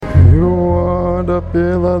the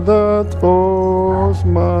pillar that holds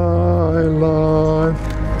my life.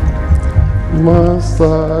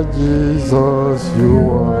 Master Jesus, you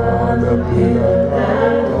are the pillar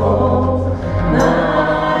that holds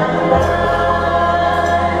my life.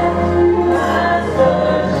 Master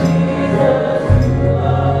Jesus, you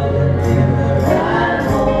are the pillar that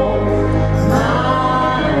holds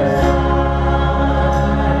my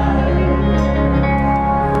life.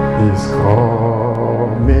 He's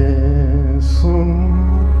coming soon.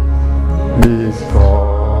 He's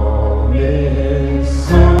coming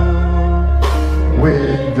soon.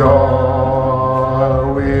 With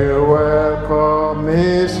joy we welcome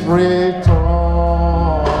His return.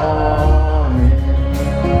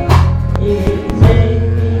 It may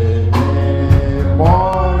be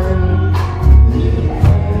morning, it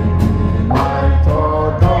may be night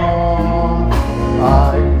or dawn. I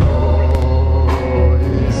know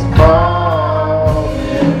He's coming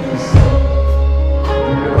soon.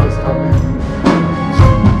 Jesus coming.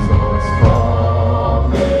 Jesus coming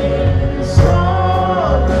soon.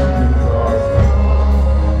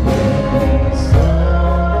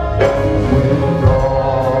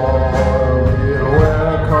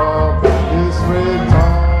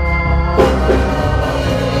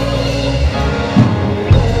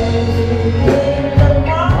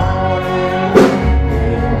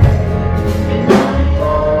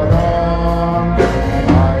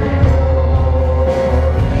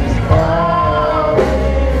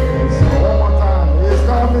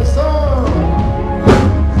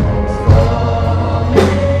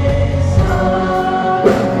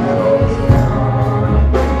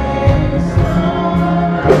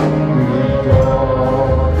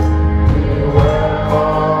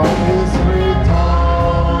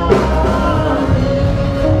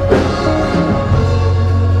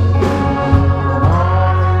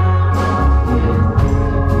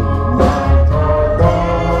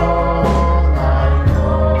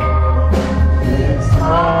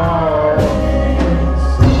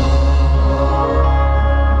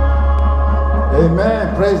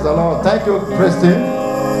 Amen. Praise the Lord. Thank you, Christine.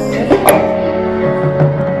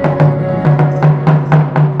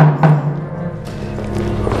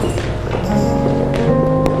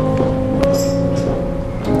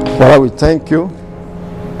 Father, we thank you.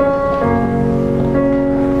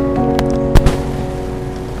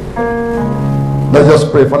 Let's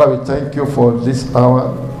just pray. Father, we thank you for this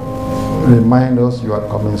hour. Remind us you are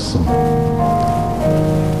coming soon.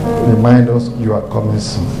 Remind us you are coming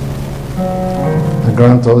soon. And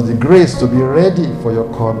grant us the grace to be ready for your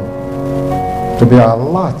coming, to be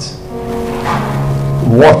alert,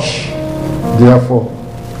 watch, therefore,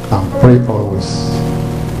 and pray always.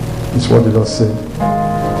 It's what the Lord said.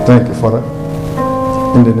 Thank you, Father.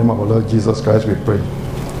 In the name of our Lord Jesus Christ, we pray.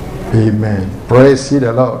 Amen. Praise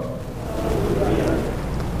the Lord.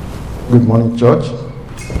 Good morning, church.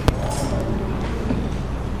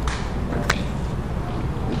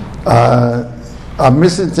 A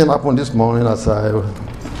missing thing happened this morning as I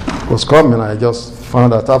was coming. I just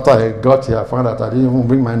found that after I got here, I found that I didn't even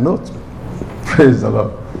bring my note. Praise the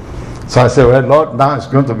Lord. So I said, well, Lord, now it's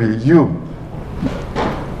going to be you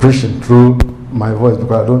preaching through my voice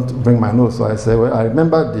because I don't bring my notes. So I said, well, I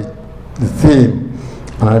remember the theme,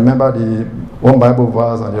 and I remember the one Bible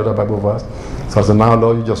verse and the other Bible verse. So I said, now,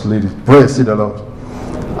 Lord, you just lead it. Praise the Lord.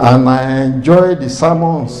 And I enjoy the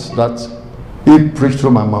sermons that He preached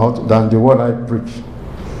through my mouth than the one I preach.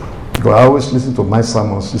 Because I always listen to my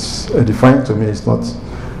sermons. It's edifying to me. It's not,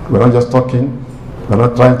 we're not just talking. We're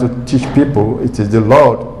not trying to teach people. It is the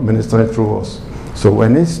Lord ministering through us. So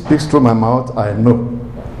when He speaks through my mouth, I know.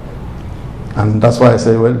 And that's why I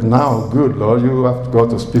say, well, now, good, Lord, you have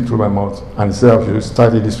got to speak through my mouth. And He said, I should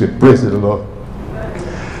start it this way. Praise the Lord.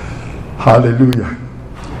 Hallelujah.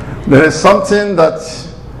 There is something that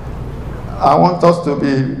I want us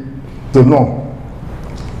to know.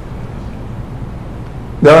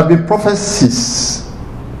 There have been prophecies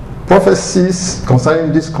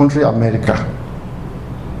concerning this country, America.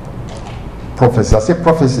 Prophecies. I say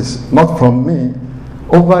prophecies, not from me.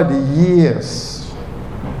 Over the years,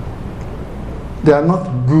 they are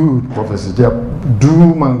not good prophecies. They are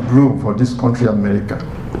doom and gloom for this country, America.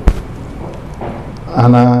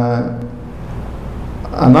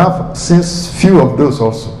 And I've seen few of those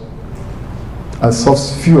also. I saw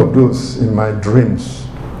few of those in my dreams.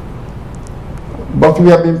 But we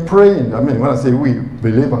have been praying. I mean, when I say we,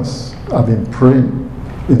 believers, have been praying,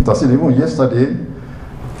 interceding. Even yesterday,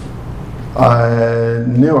 I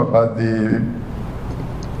knew about the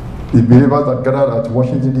believers that gathered at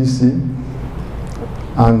Washington, D.C.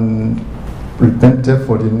 and repented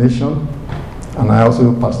for the nation. And I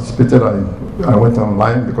also participated I went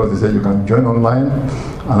online because they said you can join online,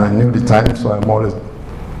 and I knew the time, so I'm always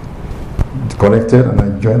connected, and I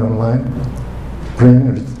joined online,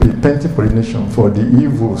 praying, repenting for the nation, for the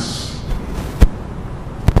evils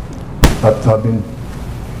that have been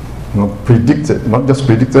predicted, not just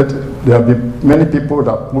predicted. There have been many people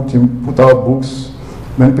that put out books.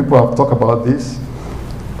 Many people have talked about this.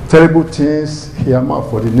 Terrible things here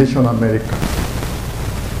for the nation America.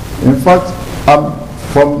 In fact,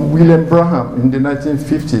 from William Branham in the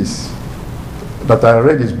 1950s, that I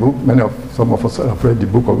read his book. Some of us have read the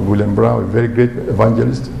book of William Branham, a very great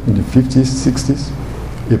evangelist in the 50s, 60s.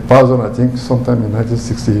 He passed on, I think, sometime in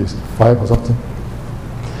 1965 or something.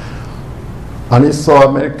 And he saw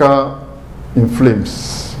America in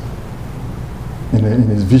flames in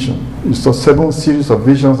his vision. He saw 7 series of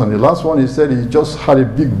visions, and the last one he said he just had a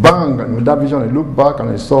big bang, and with that vision he looked back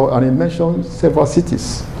and he saw, and he mentioned several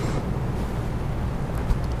cities.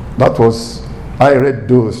 That was, I read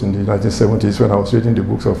those in the 1970s when I was reading the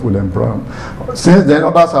books of William Branham. Since then,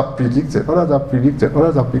 others have predicted.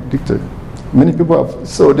 Many people have.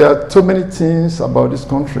 So there are so many things about this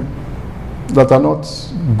country that are not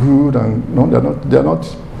good, and no, they're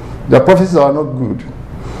not. Their prophecies are not good.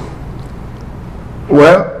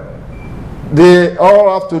 Well, they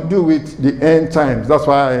all have to do with the end times. That's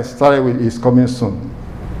why I started with "Is coming soon."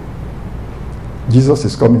 Jesus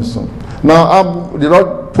is coming soon. Now, the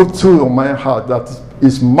Lord put 2 on my heart that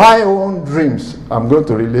is my own dreams. I'm going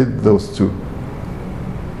to relate those 2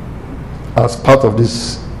 as part of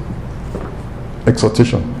this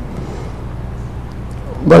exhortation.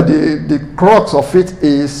 But the crux of it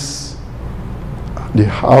is the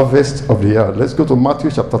harvest of the year. Let's go to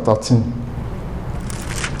Matthew chapter 13.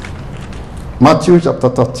 Matthew chapter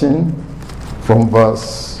 13 from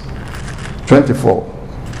verse 24.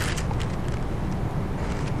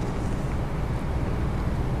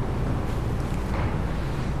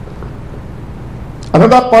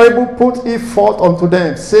 Another parable put he forth unto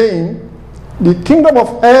them, saying, the kingdom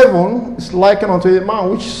of heaven is likened unto a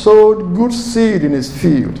man which sowed good seed in his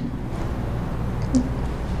field.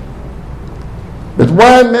 But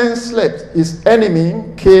while men slept, his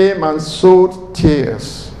enemy came and sowed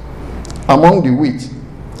tares among the wheat,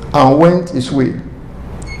 and went his way.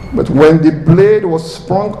 But when the blade was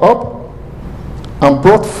sprung up and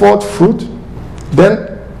brought forth fruit,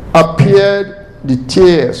 then appeared the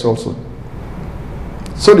tares also.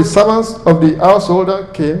 So the servants of the householder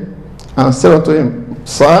came and said unto him,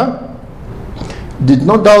 Sir, did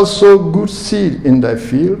not thou sow good seed in thy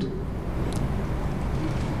field?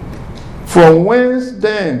 From whence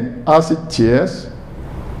then has it tares?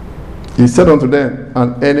 He said unto them,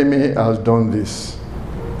 An enemy has done this.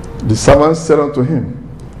 The servants said unto him,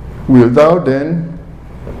 Wilt thou then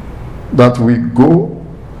that we go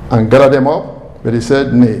and gather them up? But he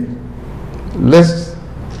said, Nay, lest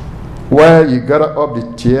while ye gather up the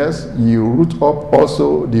tares, ye root up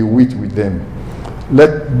also the wheat with them.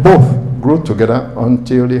 Let both grow together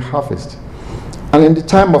until the harvest. And in the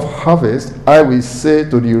time of harvest, I will say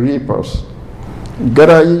to the reapers,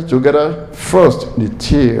 Gather ye together first the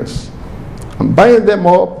tares, and bind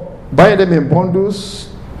them in bundles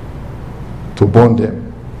to burn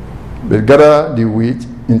them, but gather the wheat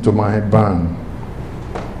into my barn.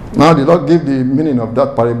 Now the Lord gave the meaning of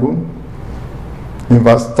that parable in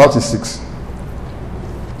verse 36.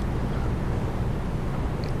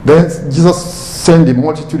 Then Jesus sent the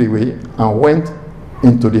multitude away and went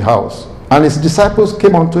into the house. And his disciples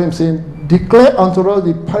came unto him, saying, Declare unto us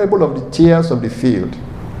the parable of the tares of the field.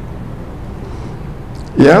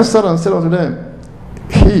 He answered and said unto them,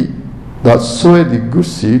 He that soweth the good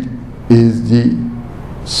seed is the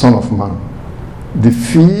Son of Man. The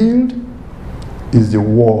field is the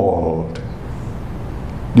world.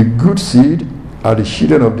 The good seed are the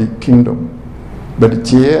children of the kingdom, but the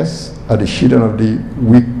tares are the children of the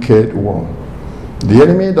wicked one. The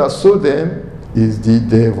enemy that sowed them is the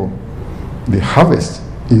devil. The harvest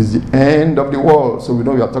is the end of the world. So we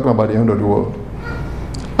know we are talking about the end of the world.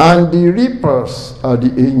 And the reapers are the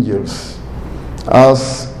angels.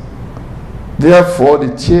 As therefore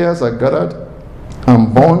the tares are gathered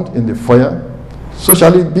and burned in the fire, so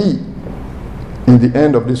shall it be in the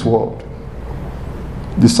end of this world.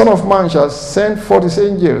 The Son of Man shall send forth his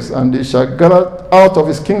angels, and they shall gather out of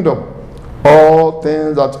his kingdom all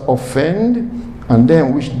things that offend, and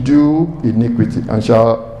them which do iniquity, and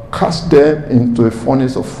shall cast them into a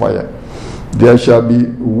furnace of fire. There shall be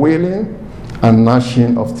wailing and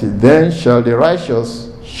gnashing of teeth. Then shall the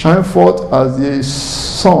righteous shine forth as the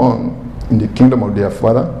sun in the kingdom of their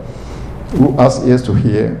Father. Who has ears to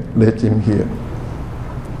hear, let him hear.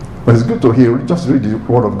 But it's good to hear, just read the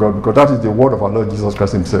word of God, because that is the word of our Lord Jesus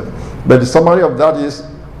Christ himself. But the summary of that is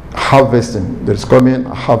harvesting. There is coming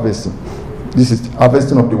harvesting. This is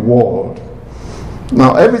harvesting of the world.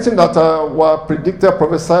 Now, everything that were predicted,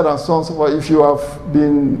 prophesied, and so on and so forth, if you have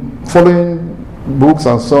been following books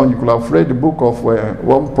and so on, you could have read the book of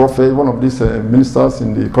one prophet, one of these ministers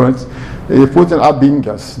in the current, he put in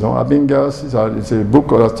Abingas. You know, Abingas is a book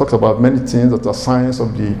that talks about many things that are signs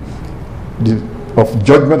of of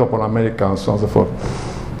judgment upon America and so on and so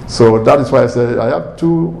forth. So that is why I said I have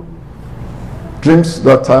two dreams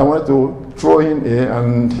that I want to throw in here,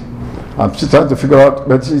 and I'm still trying to figure out,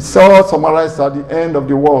 but it's all summarized at the end of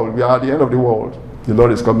the world. We are at the end of the world. The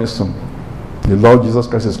Lord is coming soon. The Lord Jesus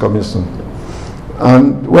Christ is coming soon.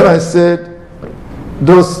 And when I said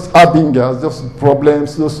those Abingas, those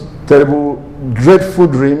problems, those terrible, dreadful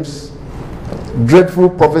dreams, dreadful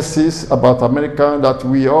prophecies about America that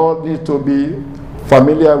we all need to be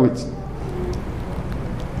familiar with.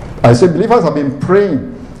 I said believers have been praying.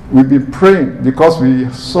 We've been praying because we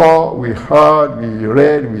saw, we heard, we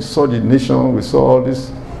read, we saw the nation, we saw all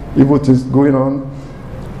these evil things going on,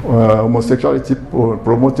 homosexuality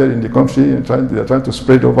promoted in the country, and they're trying to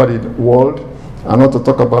spread over the world, and not to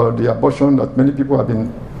talk about the abortion that many people have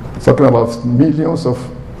been talking about, millions of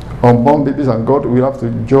unborn babies, and God will have to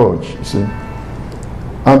judge, you see.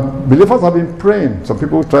 And believers have been praying. Some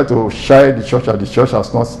people try to shy the church, and the church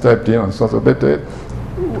has not stepped in, and so on, but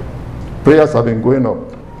prayers have been going up.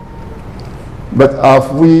 But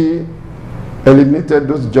have we eliminated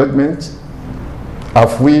those judgments?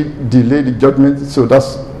 Have we delayed the judgment? So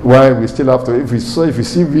that's why we still have to, if we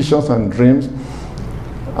see visions and dreams,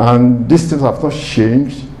 and these things have not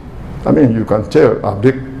changed, I mean, you can tell,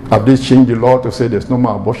 have they changed the law to say there's no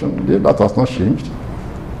more abortion? That has not changed.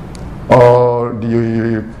 Or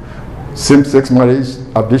the same-sex marriage,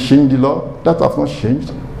 have they changed the law? That has not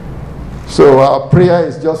changed. So our prayer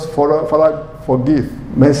is just, Father, forgive,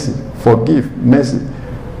 mercy, forgive, mercy.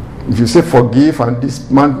 If you say forgive and this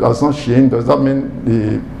man has not changed, does that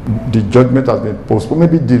mean the judgment has been postponed?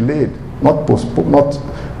 Maybe delayed, not postponed,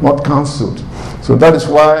 not cancelled. So that is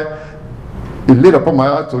why it laid upon my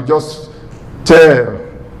heart to just tell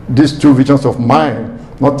these two visions of mine,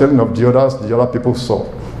 not telling of the others, the other people saw.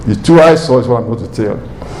 The two I saw is what I'm going to tell.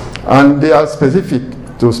 And they are specific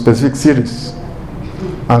to specific series.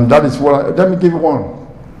 And that is what let me give you one.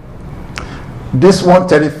 This one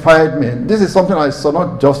terrified me. This is something I saw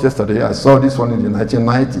not just yesterday. I saw this one in the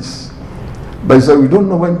 1990s. But he said, we don't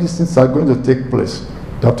know when these things are going to take place.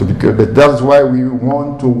 You have to be careful. But that's why we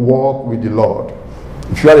want to walk with the Lord.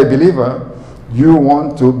 If you are a believer, you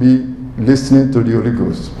want to be listening to the Holy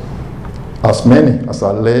Ghost. As many as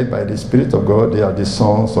are led by the Spirit of God, they are the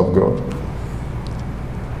sons of God.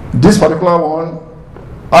 This particular one,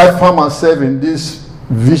 I found myself in this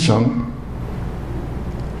vision,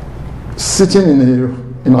 sitting in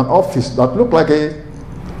an office that looked like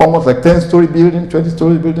almost like 10-story building,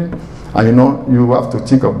 20-story building. And you know, you have to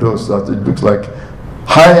think of those, that it looks like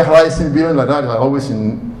high-rising buildings like that are always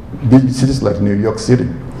in big cities like New York City.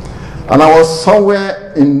 And I was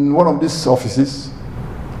somewhere in one of these offices,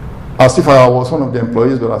 as if I was one of the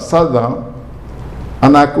employees, but I sat down,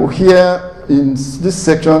 and I could hear in this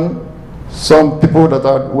section some people that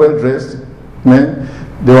are well-dressed men.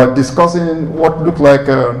 They were discussing what looked like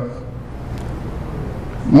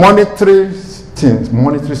monetary things,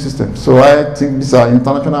 monetary systems. So I think these are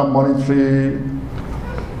international monetary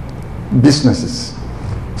businesses.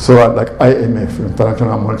 So like IMF,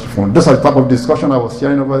 International Monetary Fund. Those are the type of discussion I was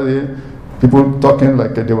hearing over there. People talking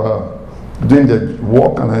like they were doing their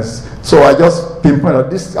work, and so I just pinpointed that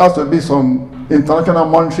this has to be some international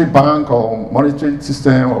monetary bank or monetary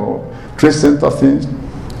system or trade center things.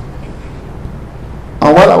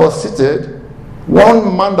 And while I was seated,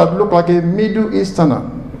 one man that looked like a Middle Easterner,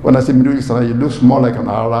 when I say Middle Easterner, he looks more like an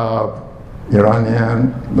Arab,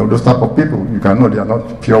 Iranian, you know, those type of people. You can know they are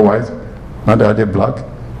not pure white, neither are they black,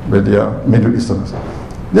 but they are Middle Easterners.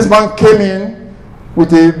 This man came in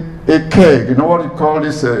with a keg. You know what you call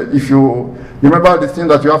this? If you remember the thing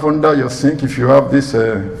that you have under your sink, if you have this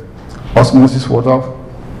osmosis water,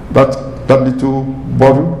 that little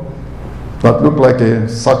bottle that looked like a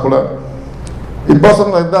circular. It brought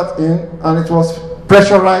something like that in, and it was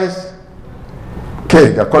pressurized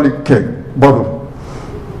keg. I call it keg, bottle.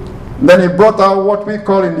 Then he brought out what we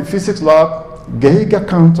call in the physics lab Geiger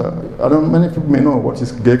counter. I don't know, many people may know what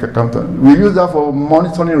is Geiger counter. We use that for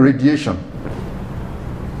monitoring radiation.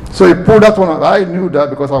 So he pulled that one out. I knew that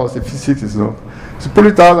because I was a physicist. So he pulled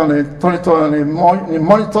it out and he turned it on, and he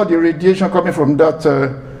monitored the radiation coming from that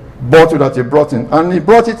bottle that he brought in. And he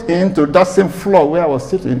brought it into that same floor where I was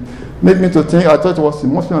sitting. made me to think, I thought it was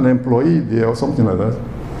mostly an employee there or something like that.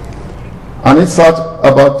 And he sat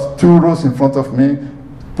about 2 rows in front of me,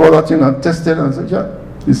 poured that in and tested and said, yeah,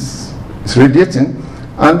 it's radiating.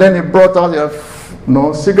 And then he brought out a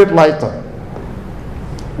cigarette lighter.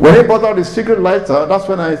 When he brought out the cigarette lighter, that's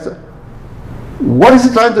when I said, what is he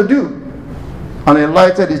trying to do? And he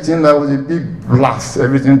lighted it in, there was a big blast,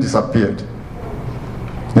 everything disappeared.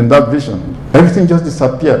 In that vision, everything just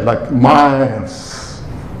disappeared like miles.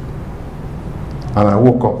 And I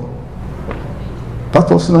woke up. That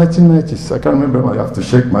was 1990s. I can't remember. I have to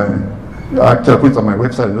shake my. Actually, I put it on my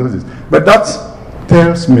website and all this. But that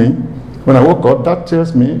tells me, when I woke up, that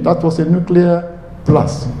tells me that was a nuclear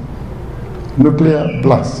blast. Nuclear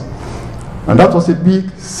blast. And that was a big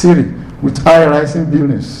city with high-rising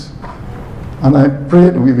buildings. And I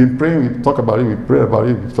prayed, we've been praying, we talk about it, we pray about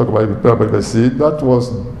it, we talk about it, we pray about it. But see, that was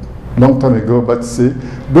a long time ago. But see,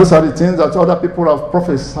 those are the things that other people have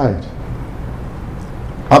prophesied.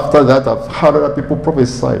 After that, I've heard other people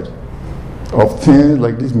prophesied of things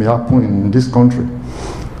like this may happen in this country.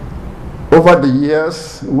 Over the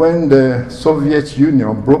years, when the Soviet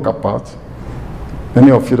Union broke apart,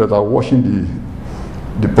 many of you that are watching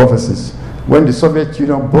the prophecies, when the Soviet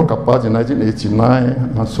Union broke apart in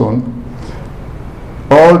 1989 and so on,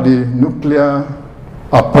 all the nuclear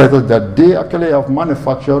apparatus that they actually have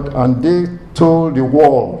manufactured, and they told the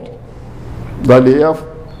world that they have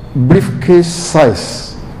briefcase size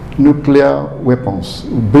nuclear weapons.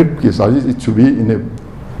 Briefcase, at least it should be in a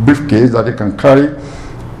briefcase that they can carry,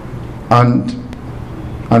 and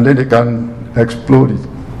then they can explode it.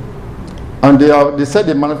 And they said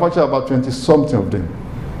they manufacture about 20-something of them.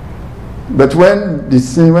 But when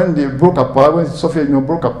they broke apart, when the Soviet Union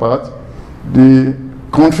broke apart, the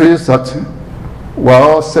countries that were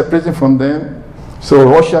all separating from them, so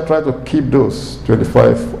Russia tried to keep those,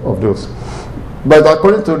 25 of those. But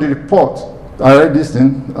according to the report, I read this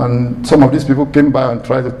thing, and some of these people came by and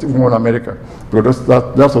tried to warn America, because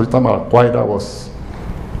that's the time Al-Qaeda was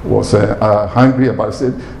hungry about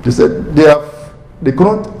it. They said they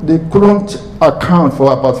couldn't account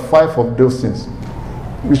for about 5 of those things,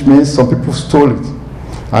 which means some people stole it.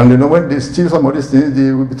 And when they steal some of these things,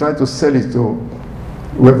 they will be trying to sell it to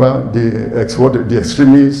whoever the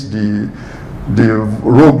extremists, the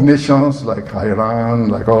rogue nations like Iran,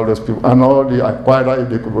 like all those people, and all the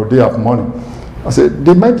Al-Qaeda, if they have money. I said,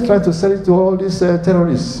 they might be trying to sell it to all these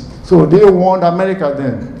terrorists. So they warned America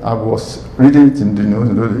then. I was reading it in the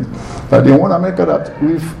news, that they warned America that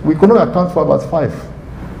we could not account for about 5.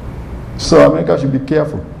 So America should be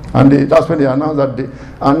careful. And that's when they announced that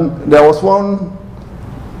and there was one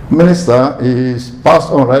minister, he's passed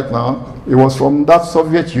on right now. He was from that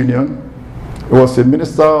Soviet Union. He was a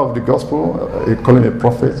minister of the gospel, they call him a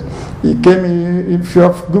prophet. He came, if you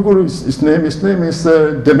have Googled his name is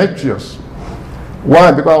Demetrius.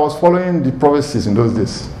 Why? Because I was following the prophecies in those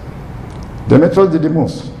days. Demetrius did the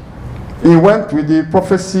most. He went with the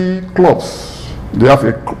prophecy clubs. They have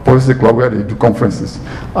a prophecy club where they do conferences.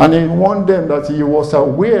 And he warned them that he was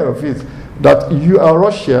aware of it, that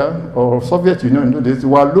Russia or Soviet Union in those days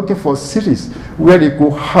were looking for cities where they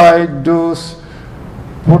could hide those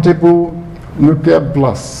portable nuclear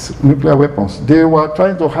blasts, nuclear weapons. They were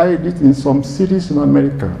trying to hide it in some cities in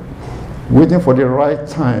America, waiting for the right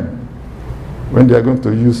time when they are going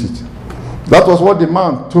to use it. That was what the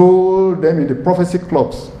man told them in the prophecy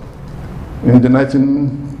clubs in the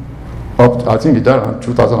I think he died in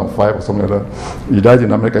 2005 or something like that. He died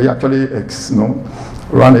in America. He actually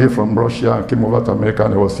ran away from Russia and came over to America,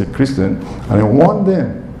 and he was a Christian, and he warned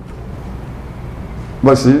them.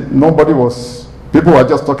 But see, people were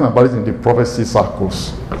just talking about it in the prophecy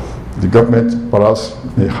circles. The government perhaps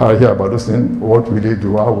may hear about those things. What will they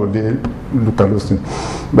do? How will they look at those things?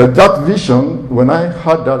 But that vision, when I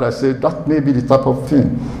heard that, I said, that may be the type of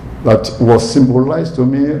thing that was symbolized to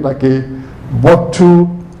me like a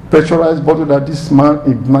pressurized bottle that this man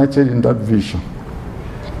ignited in that vision.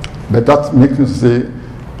 But that makes me say,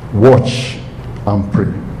 watch and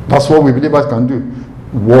pray. That's what we believers can do.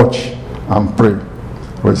 Watch and pray.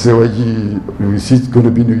 We say, we see it's going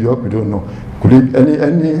to be New York, we don't know. Could it be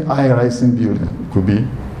any high-rising building? Could be.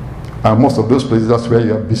 And most of those places, that's where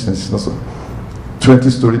you have business.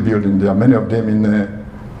 20-story building. There are many of them in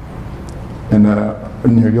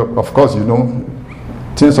New York. Of course,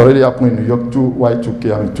 things already happened in New York too.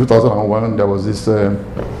 Y2K. In 2001, there was this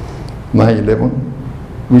 9/11,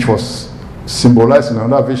 which was symbolized in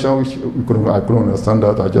another vision, which I couldn't understand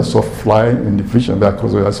that. I just saw flying in the vision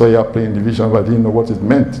because I saw airplane in the vision, but I didn't know what it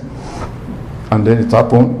meant. And then it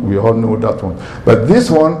happened. We all know that one. But this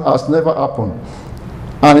one has never happened.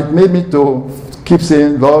 And it made me to keep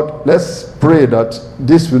saying, Lord, let's pray that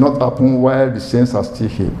this will not happen while the saints are still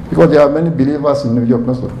here. Because there are many believers in New York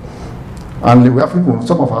also. And we have people,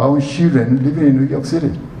 some of our own children living in New York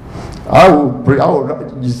City. I will pray.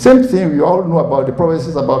 The same thing we all know about the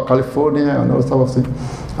prophecies about California and all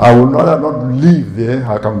stuff. I will rather not live there.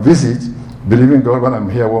 I can visit, believing God when I'm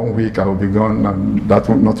here 1 week, I will be gone, and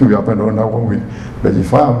nothing will happen around that 1 week. But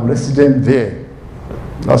if I am resident there,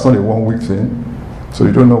 that's not a 1 week thing. So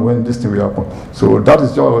you don't know when this thing will happen. So that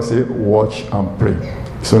is why I will say, watch and pray.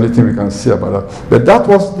 It's the only thing we can say about that. But that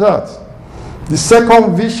was that. The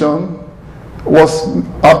second vision was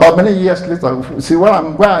about many years later. See, why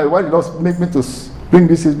the Lord make me to bring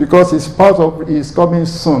this is because it's part of His coming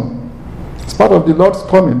soon. It's part of the Lord's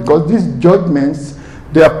coming, because these judgments,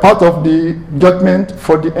 they are part of the judgment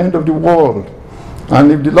for the end of the world.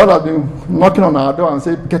 And if the Lord has been knocking on our door and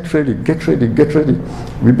said, get ready, get ready, get ready,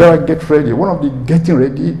 we better get ready. One of the getting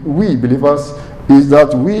ready, we believers, is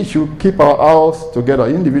that we should keep our house together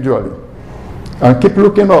individually and keep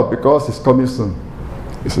looking up, because it's coming soon.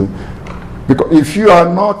 You see? Because if you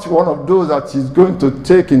are not one of those that He's going to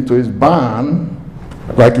take into His barn,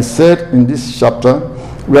 like He said in this chapter,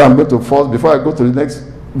 where I'm going to first, before I go to the next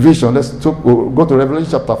vision, let's go to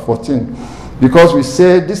Revelation chapter 14. Because we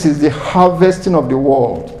say this is the harvesting of the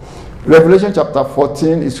world. Revelation chapter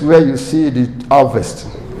 14 is where you see the harvest.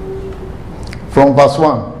 From verse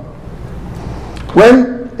 1.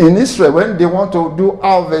 When in Israel, when they want to do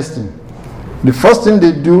harvesting, the first thing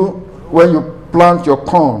they do when you plant your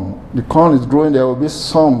corn, the corn is growing, there will be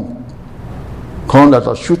some corn that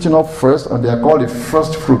are shooting up first, and they are called the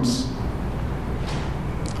first fruits.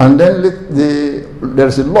 And then there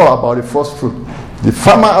is a law about the first fruit. The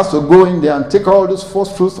farmer has to go in there and take all those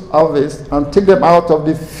first fruits harvest and take them out of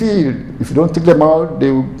the field. If you don't take them out,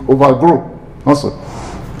 they will overgrow also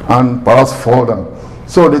and perhaps fall down.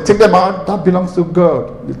 So they take them out, that belongs to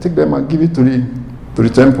God. They take them and give it to the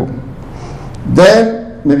temple.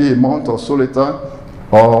 Then maybe a month or so later,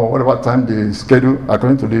 or whatever time they schedule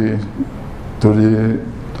according to the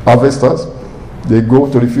harvesters, they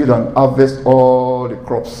go to the field and harvest all the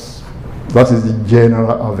crops. That is the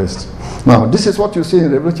general harvest. Now, this is what you see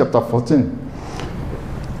in Revelation chapter 14.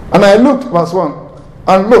 And I looked, verse 1,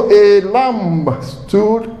 and look, a lamb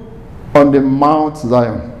stood on the Mount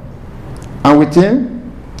Zion, and with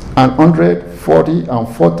him 140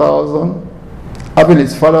 and 4,000, having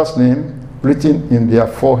his father's name written in their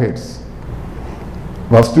foreheads.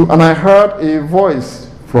 Verse 2, and I heard a voice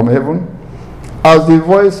from heaven, as the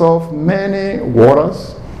voice of many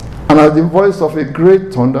waters, and as the voice of a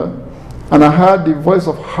great thunder, and I heard the voice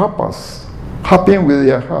of harpers, harping with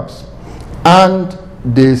their harps. And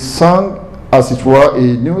they sang, as it were, a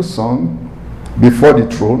new song before the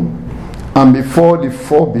throne, and before the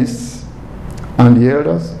four beasts, and the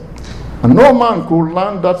elders. And no man could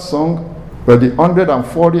learn that song but the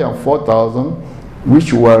 140 and 4,000,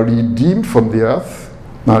 which were redeemed from the earth.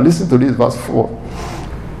 Now listen to this, verse 4.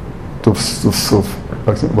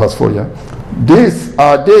 Verse 4, yeah. These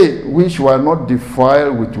are they which were not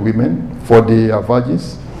defiled with women, for they are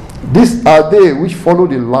virgins. These are they which follow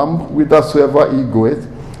the Lamb whithersoever he goeth.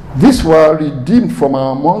 These were redeemed from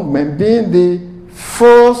among men, being the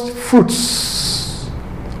first fruits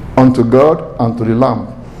unto God and to the Lamb.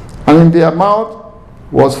 And in their mouth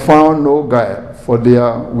was found no guile, for they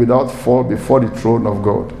are without fault before the throne of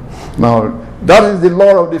God. Now, that is the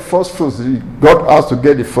law of the first fruits. God has to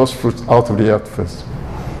get the first fruits out of the earth first.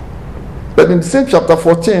 But in the same chapter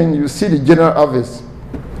 14, you see the general harvest.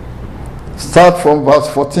 Start from verse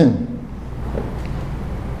 14.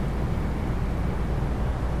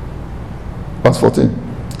 Verse 14.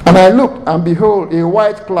 And I looked, and behold, a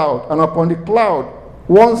white cloud, and upon the cloud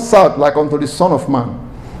one sat like unto the Son of Man,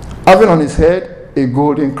 having on his head a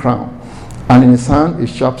golden crown, and in his hand a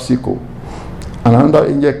sharp sickle. And another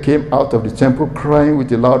angel came out of the temple, crying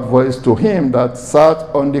with a loud voice to him that sat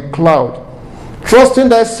on the cloud, Trust in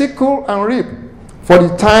thy sickle and reap, for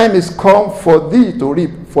the time is come for thee to reap,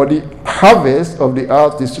 for the harvest of the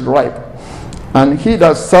earth is ripe. And he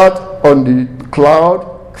that sat on the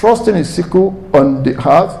cloud, trusting his sickle on the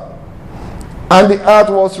earth, and the earth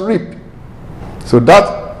was reaped. So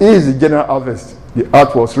that is the general harvest. The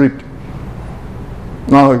earth was reaped.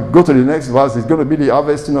 Now go to the next verse. It's going to be the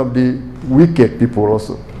harvesting of the wicked people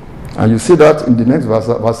also. And you see that in the next verse,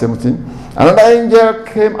 verse 17. Another angel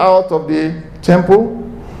came out of the temple,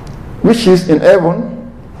 which is in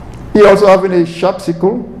heaven, he also having a sharp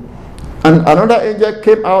sickle. And another angel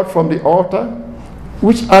came out from the altar,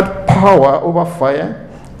 which had power over fire,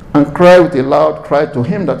 and cried with a loud cry to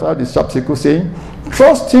him that had the sharp sickle, saying,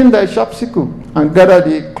 Trust in thy sharp sickle, and gather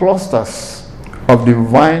the clusters of the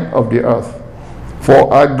vine of the earth,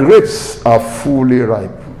 for our grapes are fully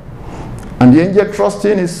ripe. And the angel thrust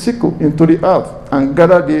in his sickle into the earth, and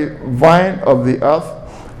gathered the vine of the earth,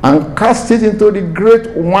 and cast it into the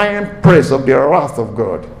great winepress of the wrath of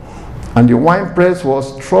God. And the winepress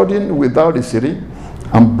was trodden without the city,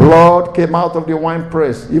 and blood came out of the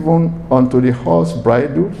winepress, even unto the horse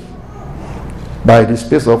bridles, by the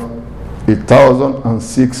space of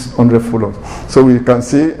 1,600 furlongs. So we can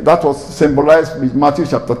see that was symbolized with Matthew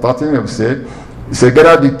chapter 13. We have said, he said,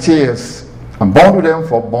 gather the tares and bundle them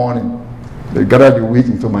for burning. They gather the wheat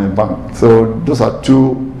into my barn. So those are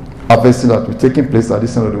two harvesting that will taking place at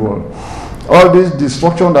this end of the world. All this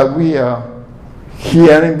destruction that we are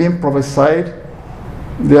hearing being prophesied,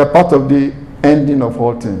 they are part of the ending of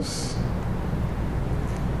all things.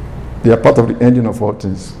 They are part of the ending of all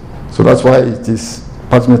things. So that's why it is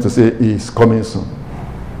pertinent to say he is coming soon.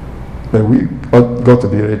 But we got to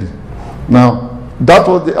be ready. Now, that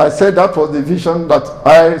was I said that was the vision that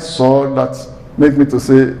I saw that made me to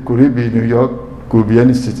say, could it be New York? Could be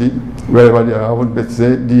any city, wherever they are. I would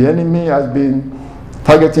say the enemy has been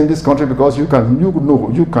targeting this country because you can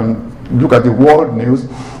look at the world news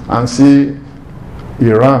and see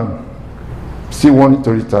Iran still wanting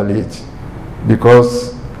to retaliate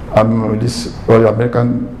because this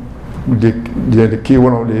American they killed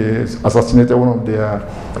one of the assassinated one of their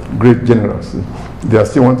great generals. They are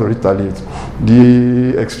still want to retaliate.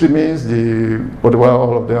 The extremists, whatever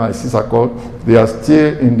all of them ISIS are called, they are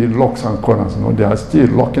still in the locks and corners. They are still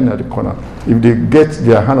locking at the corner. If they get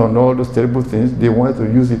their hand on all those terrible things, they wanted to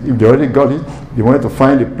use it. If they already got it, they wanted to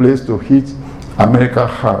find a place to hit America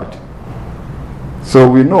hard. So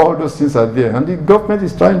we know all those things are there, and the government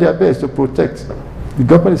is trying their best to protect. The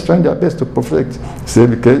government is trying their best to protect.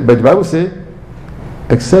 But the Bible says,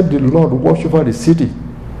 except the Lord watch over the city,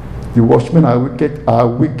 the watchmen are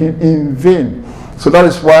wicked in vain. So that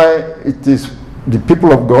is why it is the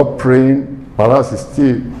people of God praying, perhaps is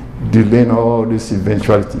still delaying all these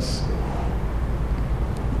eventualities.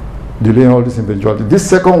 Delaying all these eventualities. This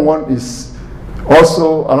second one is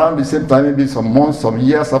also around the same time, maybe some months, some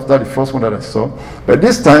years after the first one that I saw. But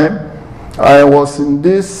this time, I was in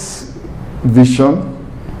this vision,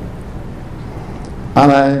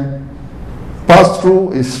 and I passed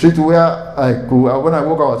through a street where I could, when I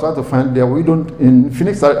woke up, I was trying to find there. We don't, in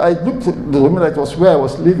Phoenix, I looked at the woman that was where I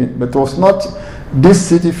was living, but it was not this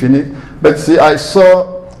city, Phoenix. But see, I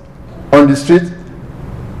saw on the street,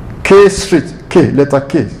 K Street, K, letter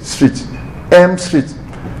K, Street, M Street.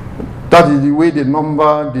 That is the way they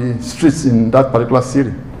number the streets in that particular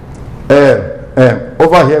city. L.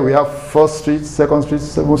 Over here we have 1st Street, 2nd Street,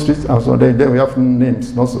 7th Street, and so then we have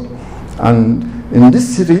names also. And in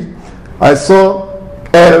this city, I saw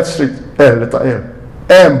L Street, L, letter L,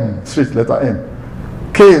 M Street, letter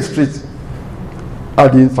M, K Street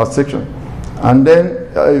at the intersection, and then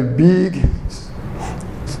a big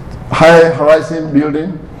high-rising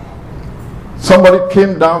building. Somebody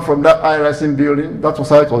came down from that high-rising building. That was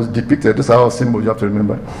how it was depicted. This is our symbol, you have to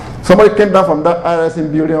remember. Somebody came down from that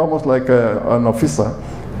high-rising building, almost like an officer,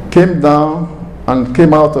 came down and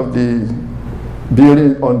came out of the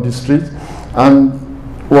building on the street, and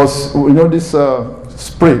was, this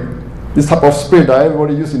spray, this type of spray that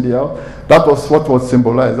everybody used in the house, that was what was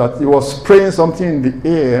symbolized, that he was spraying something in the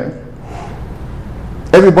air.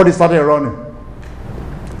 Everybody started running.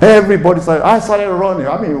 I started running.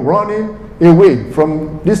 Running away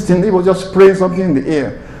from this thing. He was just spraying something in the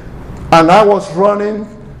air. And I was running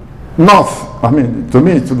north. To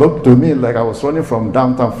me, it looked to me like I was running from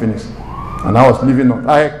downtown Phoenix. And I was leaving north.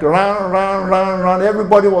 I ran.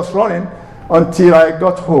 Everybody was running until I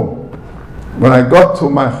got home. When I got to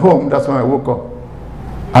my home, that's when I woke up.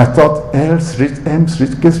 I thought L Street, M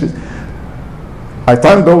Street, K Street. I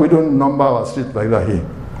thank God we don't number our street like that here.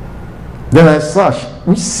 Then I searched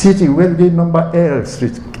which city where they number L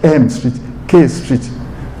Street, M Street, K Street,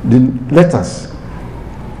 the letters.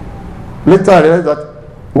 Later I realized that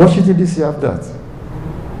Washington DC have that.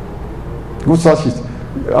 Go search it.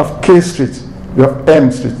 You have K Street, you have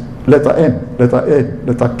M Street, letter M, letter A,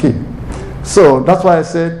 letter K. So that's why I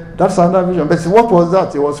said that's another vision. But what was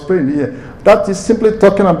that? It was spraying in the air. That is simply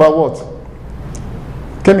talking about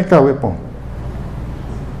what? Chemical weapon.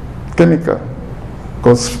 Chemical.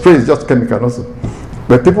 Because spray is just chemical also.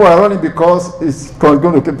 But people are running because it's going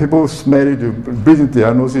to get people smell it, breathe into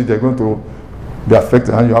their noses, they're going to be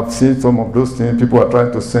affected. And you have seen some of those things. People are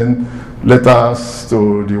trying to send letters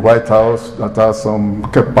to the White House that has some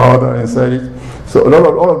powder inside it. So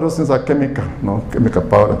all of those things are chemical, chemical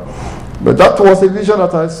powder. But that was a vision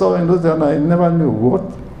that I saw in those days, and I never knew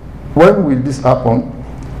when will this happen.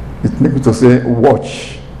 It made me to say,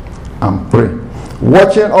 watch and pray.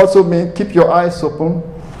 Watching also means keep your eyes open,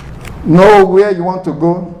 know where you want to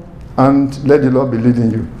go, and let the Lord be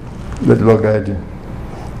leading you. Let the Lord guide you.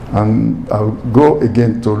 And I'll go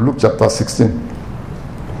again to Luke chapter 16.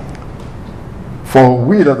 For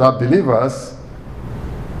we that are believers,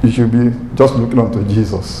 you should be just looking unto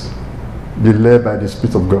Jesus. Be led by the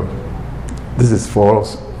Spirit of God. This is for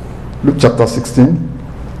us. Luke chapter 16,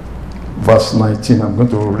 verse 19. I'm going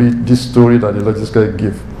to read this story that the Lord Jesus Christ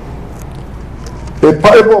gave. A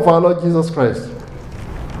parable of our Lord Jesus Christ.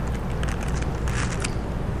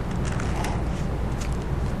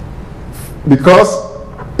 Because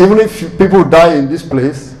even if people die in this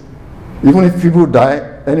place, even if people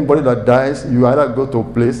die, anybody that dies, you either go to a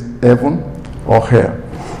place, heaven or hell.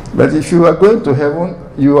 But if you are going to heaven,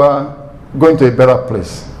 you are going to a better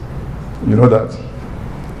place. You know that.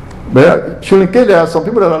 But in case there are some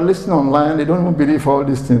people that are listening online, they don't even believe all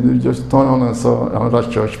these things. They just turn on and saw another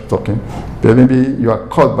church talking. But maybe you are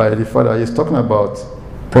caught by the fact that he's talking about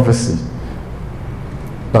prophecy.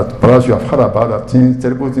 That perhaps you have heard about that things,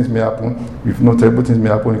 terrible things may happen. If no terrible things may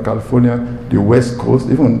happen in California, the West Coast.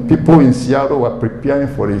 Even people in Seattle were preparing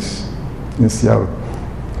for this in Seattle.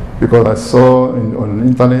 Because I saw on the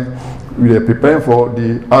internet, we are preparing for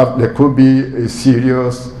there could be a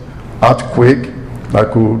serious earthquake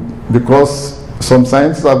that could, because some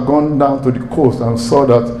scientists have gone down to the coast and saw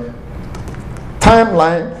that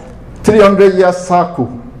timeline 300-year cycle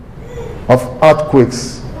of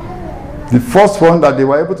earthquakes. The first one that they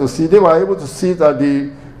were able to see it at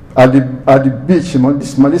the beach.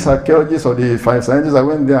 These archaeologists or the scientists, I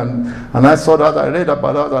went there and I saw that, I read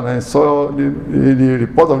about that, and I saw the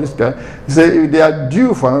report of this guy. He said they are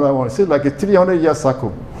due for another one. It's like a 300-year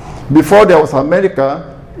cycle. Before there was America,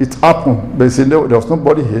 it happened. They said there was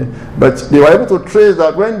nobody here. But they were able to trace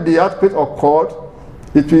that when the earthquake occurred,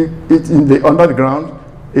 under the ground,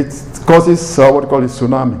 it causes what we call a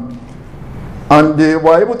tsunami. And they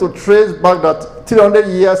were able to trace back that 300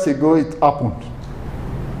 years ago it happened.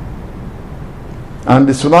 And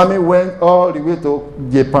the tsunami went all the way to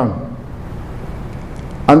Japan.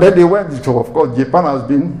 And then they went to, of course, Japan has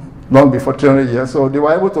been long before 300 years, so they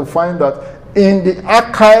were able to find that in the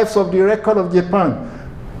archives of the record of Japan,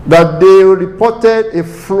 that they reported a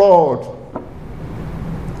flood.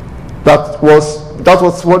 That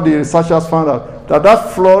was what the researchers found out.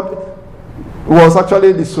 That flood was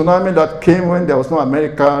actually the tsunami that came when there was no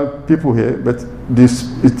American people here, but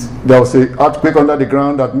there was an earthquake under the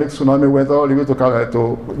ground that makes tsunami went all the way to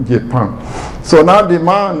Japan. So now the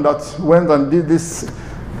man that went and did this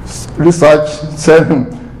research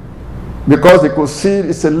said, because they could see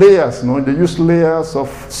it's a layers, they use layers of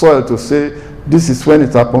soil to say this is when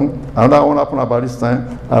it happened, another one happened about this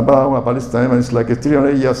time, another one about this time, and it's like a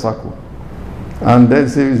 300-year cycle. And then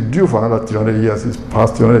say it's due for another 300 years. It's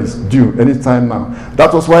past 300, it's due anytime now.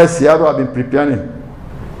 That was why Seattle have been preparing.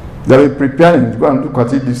 They've been preparing. Go and look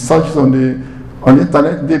at it. The searches on the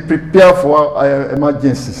internet, they prepare for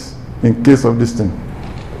emergencies in case of this thing.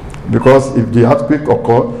 Because if the earthquake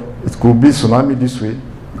occurs, it could be tsunami this way.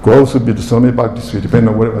 It could also be the tsunami back this way, depending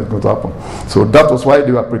on whatever is going to happen. So that was why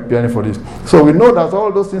they were preparing for this. So we know that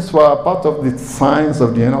all those things were part of the signs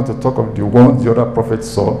of the end, to talk of the ones the other prophets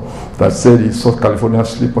saw, that said he saw California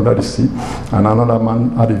sleep under the sea, and another man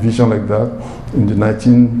had a vision like that in the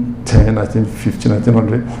 1910, 1950,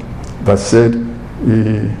 1900, that said,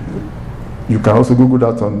 you can also Google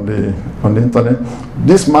that on the internet.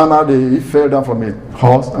 This man he fell down from a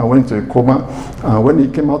horse and went to a coma, and when he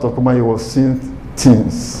came out of coma, he was seeing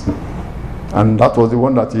things, and that was the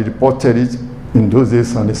one that he reported it in those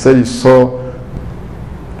days, and he said he saw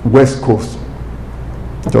West Coast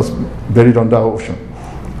just buried under ocean,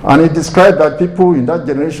 and he described that people in that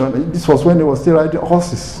generation, this was when they were still riding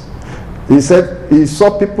horses. He said he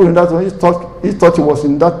saw people in that one, he thought it was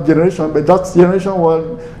in that generation, but that generation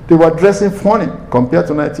they were dressing funny compared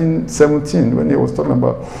to 1917 when he was talking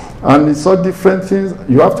about. And he saw different things.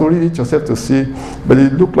 You have to read it yourself to see, but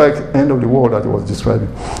it looked like end of the world that he was describing.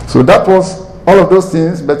 So that was all of those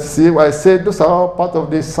things, but see, I said those are all part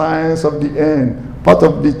of the signs of the end, part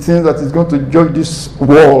of the things that is going to judge this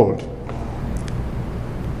world.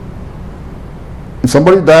 If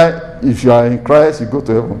somebody died, if you are in Christ, you go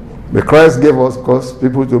to heaven. But Christ gave us, because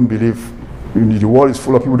people don't believe. The world is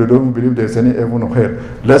full of people that don't believe there's any heaven or hell.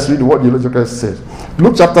 Let's read what the Lord Jesus Christ said.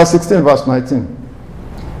 Luke chapter 16, verse 19.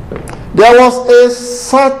 There was a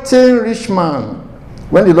certain rich man.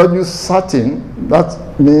 When the Lord used certain,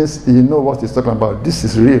 that means he knows what he's talking about. This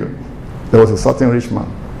is real. There was a certain rich man,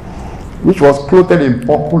 which was clothed in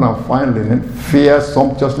purple and fine linen, fared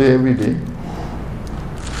sumptuously every day.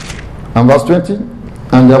 And verse 20,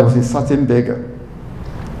 and there was a certain beggar,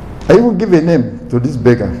 I even give a name to this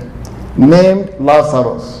beggar, named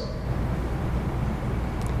Lazarus,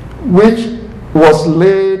 which was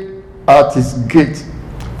laid at his gate,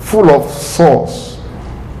 full of sores,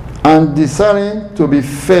 and desiring to be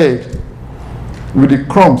fed with the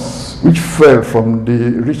crumbs which fell from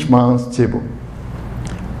the rich man's table.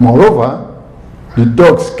 Moreover, the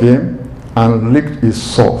dogs came and licked his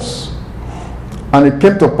sores. And it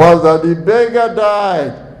came to pass that the beggar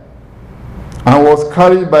died and was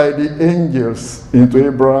carried by the angels into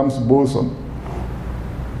Abraham's bosom.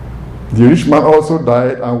 The rich man also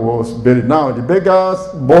died and was buried. Now, the beggar's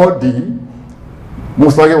body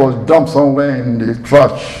most likely was dumped somewhere in the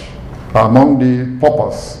trash among the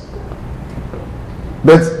paupers.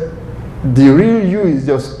 But the real you is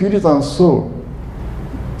your spirit and soul,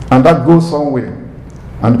 and that goes somewhere.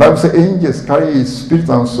 And the Bible says angels carry his spirit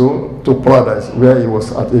and soul to paradise, where he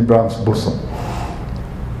was at Abraham's bosom.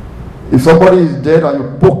 If somebody is dead and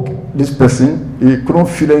you poke this person, he couldn't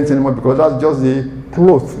feel anything anymore, because that's just the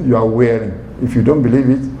cloth you are wearing. If you don't believe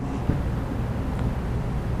it,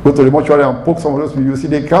 go to the mortuary and poke some of those people. You see,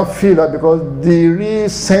 they can't feel that, because the real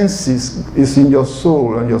senses is in your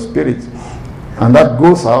soul and your spirit. And that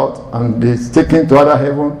goes out and is taken to either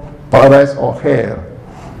heaven, paradise, or hell.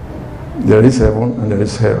 There is heaven and there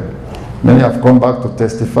is hell. Many have come back to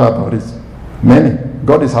testify about it. Many.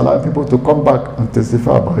 God is allowing people to come back and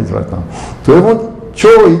testify about it right now. To even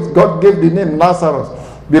show it, God gave the name Lazarus,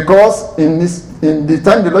 because in the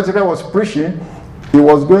time the Lord Jesus was preaching, he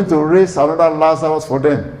was going to raise another Lazarus for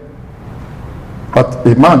them. But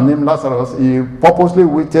a man named Lazarus, he purposely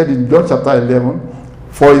waited in John chapter 11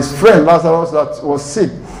 for his friend Lazarus that was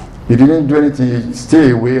sick. He didn't do anything. He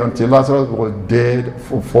stayed away until Lazarus was dead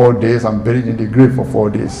for 4 days and buried in the grave for 4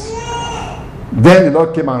 days. Then the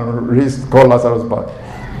Lord came and called Lazarus back.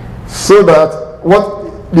 So that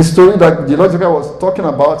what the story that the Lord was talking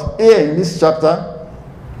about here in this chapter,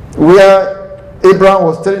 where Abraham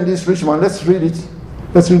was telling this rich man, let's read it.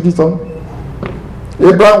 Let's read it on.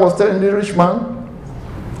 Abraham was telling the rich man,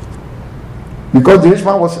 because the rich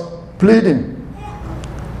man was pleading.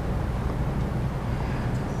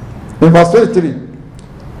 In verse 23,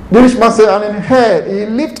 the rich man said, and in hell he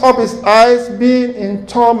lifted up his eyes, being in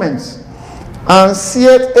torments, and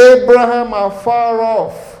seeth Abraham afar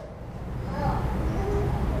off,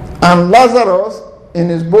 and Lazarus in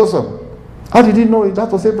his bosom. How did he know it?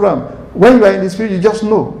 That was Abraham. When you are in the spirit, you just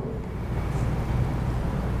know.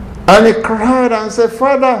 And he cried and said,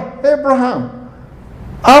 Father Abraham,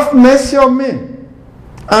 have mercy on me,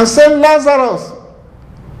 and send Lazarus,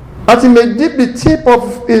 that he may dip the tip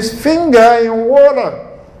of his finger in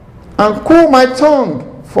water and cool my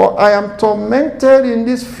tongue, for I am tormented in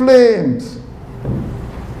these flames.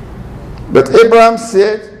 But Abraham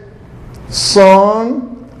said,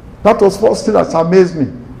 Son, that was first thing that amazed me.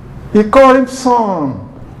 He called him son.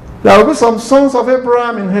 There will be some sons of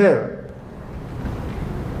Abraham in here.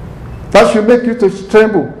 That should make you to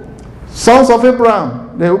tremble. Sons of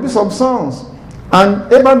Abraham, there will be some sons. And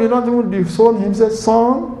Abraham did not even disown him. He said,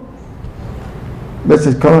 Son. But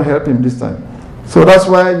he cannot help him this time. So that's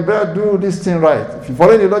why you better do this thing right. If you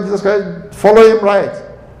follow the Lord Jesus Christ, follow him right.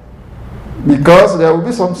 Because there will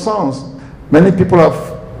be some sons. Many people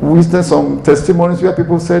have witnessed some testimonies where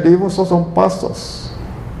people said they even saw some pastors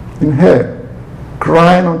in hell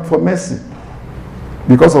crying out for mercy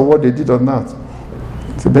because of what they did on that.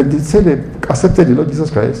 So, but they say they accepted the Lord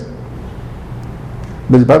Jesus Christ.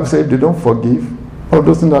 But the Bible says if they don't forgive, all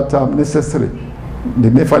those things that are necessary, they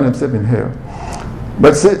may find themselves in hell.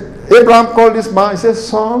 But say, Abraham called this man, he said,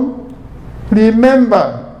 Son,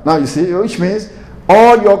 remember. Now you see, which means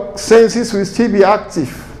all your senses will still be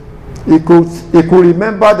active. He could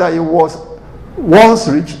remember that he was once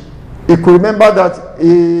rich. He could remember that he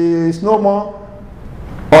is no more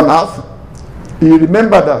on earth. He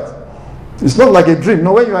remembered that. It's not like a dream.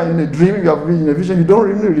 No, when you are in a dream, you are in a vision, you don't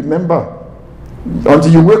really remember.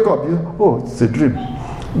 Until you wake up, oh, it's a dream.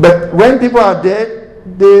 But when people are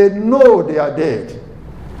dead, they know they are dead.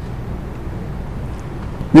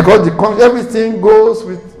 Because everything goes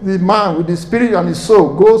with the man, with the spirit and his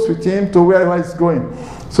soul, goes with him to wherever he's going.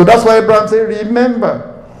 So that's why Abraham said, remember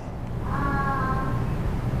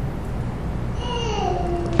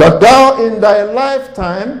that thou in thy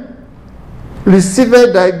lifetime received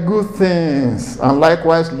thy good things, and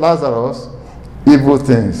likewise Lazarus evil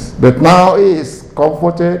things. But now he is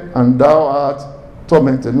comforted, and thou art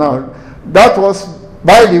tormented. Now, that was,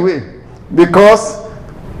 by the way, because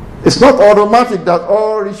it's not automatic that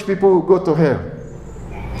all rich people will go to hell.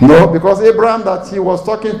 No, because Abraham that he was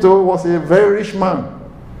talking to was a very rich man.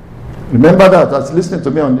 Remember that, that's listening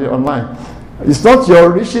to me online. It's not your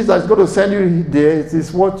riches that's going to send you there. It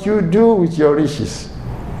is what you do with your riches.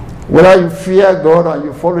 Whether you fear God and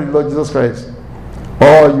you follow the Lord Jesus Christ,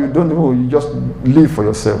 or you don't know, you just live for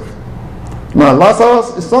yourself. Now,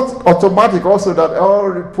 Lazarus, it's not automatic also that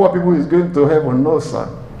all the poor people is going to heaven. No, sir.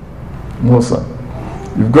 No, sir.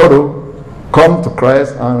 You've got to come to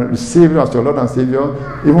Christ and receive Him as your Lord and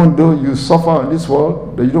Savior, even though you suffer in this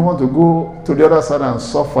world, that you don't want to go to the other side and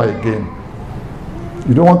suffer again.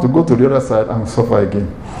 You don't want to go to the other side and suffer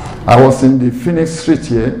again. I was in the Phoenix Street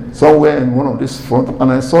here, somewhere in one of these front,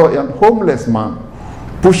 and I saw a homeless man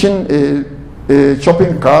pushing a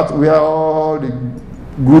shopping cart where all the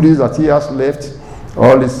goodies that he has left,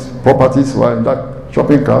 all his properties were in that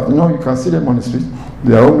shopping cart. You know, you can see them on the street.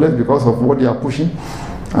 They are homeless because of what they are pushing,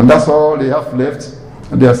 and that's all they have left.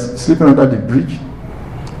 And they are sleeping under the bridge.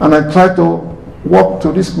 And I tried to walk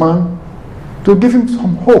to this man to give him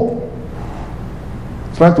some hope.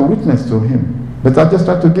 Try to witness to him, but I just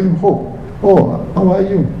tried to give him hope. Oh, how are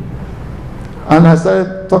you? And I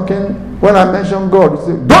started talking. When I mentioned God, he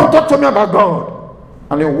said, "Don't talk to me about God,"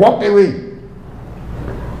 and he walked away.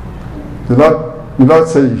 The Lord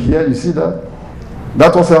said, "Here, you see that?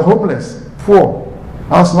 That was a homeless, poor,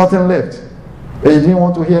 has nothing left. He didn't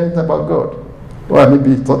want to hear anything about God. Well,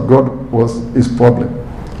 maybe he thought God was his problem,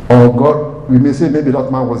 or God. We may say maybe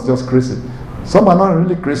that man was just crazy." Some are not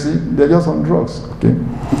really crazy, they're just on drugs. Okay?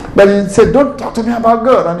 But he said, "Don't talk to me about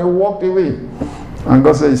God," and he walked away. And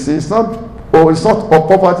God said, "You see, it's not all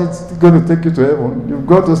poverty it's going to take you to heaven. You've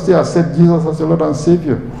got to still accept Jesus as your Lord and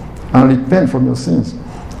Savior and repent from your sins."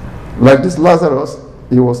 Like this Lazarus,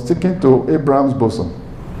 he was taken to Abraham's bosom.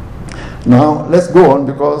 Now, let's go on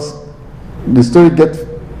because the story gets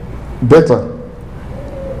better.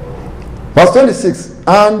 Verse 26,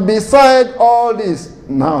 "And beside all this,"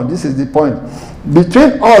 now this is the point,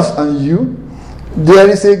 "between us and you, there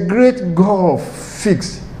is a great gulf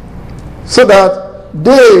fixed, so that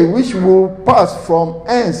they which will pass from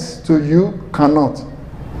hence to you cannot,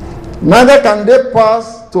 neither can they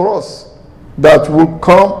pass to us that will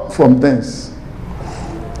come from thence."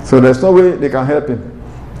 So there's no way they can help him.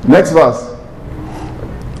 Next verse,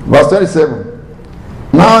 verse 27.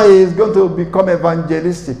 Now he is going to become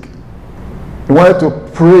evangelistic. He wanted to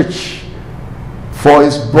preach for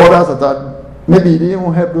his brothers that had, maybe he didn't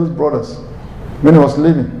even help those brothers when he was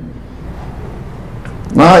living.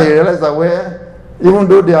 Now he realized that even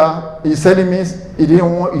though they are his enemies, he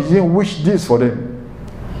didn't wish this for them.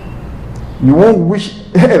 You won't wish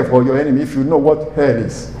hell for your enemy if you know what hell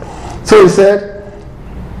is. So he said,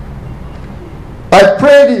 "I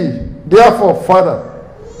pray thee, therefore, Father,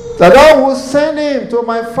 that thou wilt send him to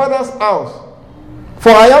my father's house,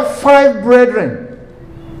 for I have 5 brethren,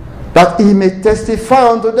 that he may testify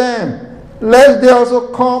unto them, lest they also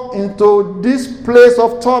come into this place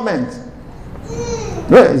of torment."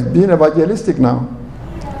 Yeah, he's being evangelistic now.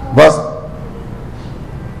 Verse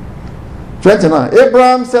 29.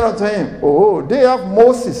 "Abraham said unto him, Oh, they have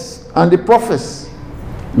Moses and the prophets,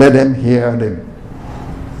 let them hear them."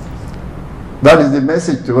 That is the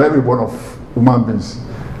message to every one of human beings.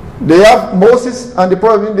 They have Moses and the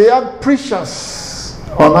prophets. They have preachers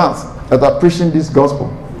on earth that are preaching this gospel.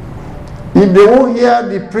 If they won't hear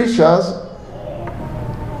the preachers,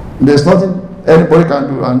 there's nothing anybody can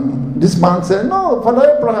do. And this man said, "No,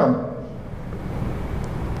 Father Abraham.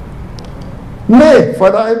 Nay,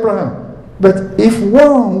 Father Abraham. But if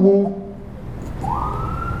one will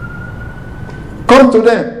come to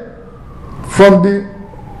them from the,"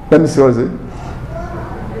 let me see what is it.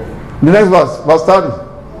 The next verse, verse 30.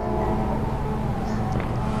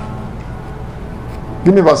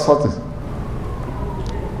 Give me verse 40.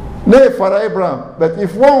 "Nay, Father Abraham, but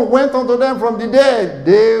if one went unto them from the dead,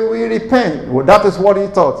 they will repent." Well, that is what he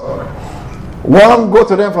thought. One go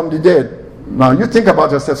to them from the dead. Now you think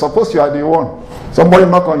about yourself. Suppose you are the one. Somebody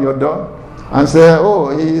knock on your door and say, "Oh,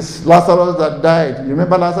 it's Lazarus that died. You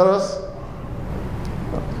remember Lazarus?"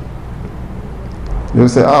 You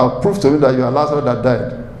say, "Prove to me that you are Lazarus that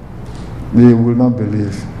died." They will not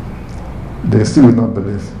believe. They still will not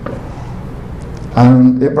believe.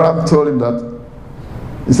 And Abraham told him that.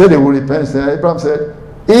 He said they will repent. Abraham said,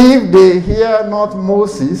 "If they hear not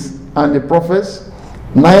Moses and the prophets,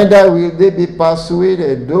 neither will they be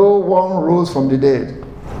persuaded, though one rose from the dead."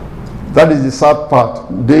 That is the sad part.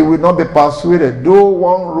 They will not be persuaded, though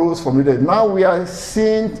one rose from the dead. Now we are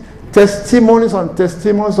seeing testimonies and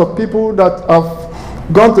testimonies of people that have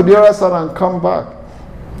gone to the other side and come back.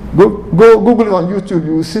 Go Google it on YouTube.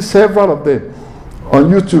 You will see several of them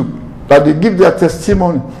on YouTube that they give their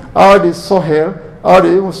testimony, how they saw hell, how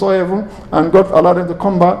they even saw heaven, and God allowed them to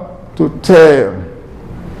come back to tell,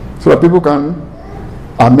 so that people can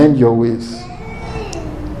amend your ways.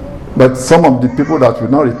 But some of the people that will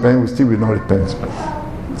not repent, will not repent.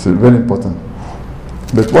 It's very important.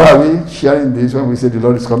 But why are we sharing this when we say the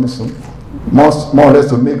Lord is coming soon? More or less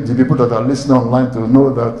to make the people that are listening online to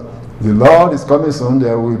know that the Lord is coming soon.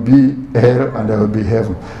 There will be hell and there will be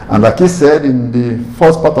heaven. And like he said in the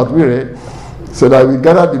first part that we read, said, I will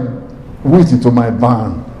gather the wheat into my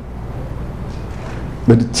barn.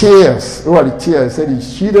 But the tares, who are the tares? He said, the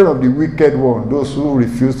children of the wicked one, those who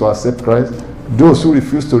refuse to accept Christ, those who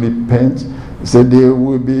refuse to repent, he said they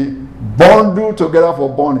will be bundled together for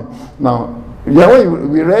burning. Now, we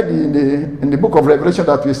read in the book of Revelation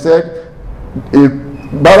that we said,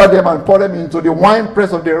 gather them and pour them into the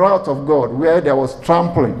winepress of the wrath of God, where there was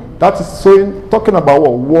trampling. That is talking about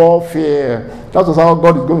what? Warfare. That was how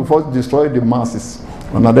God is going to first destroy the masses.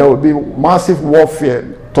 And there will be massive warfare,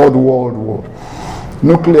 Third World War.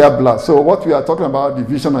 Nuclear blast. So what we are talking about, the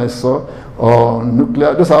vision I saw,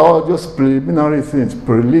 nuclear, those are all just preliminary things.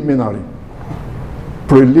 Preliminary.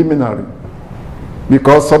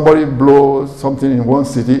 Because somebody blows something in one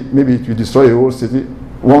city, maybe it will destroy a whole city.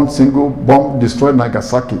 One single bomb destroyed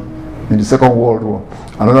Nagasaki in the Second World War.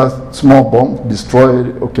 Another small bomb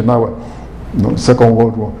destroyed Okinawa, Second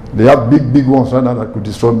World War. They have big ones right now that could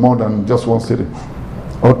destroy more than just one city.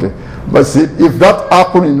 Okay. But see, if that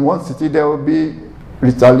happened in one city, there will be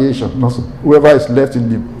retaliation. Also, whoever is left in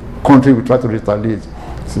the country will try to retaliate.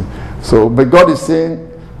 See? So, but God is saying,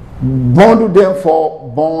 bundle them for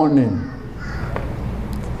burning.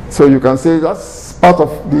 So you can say that's part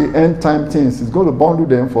of the end time things. It's going to bundle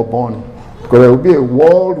them for burning. Because there will be a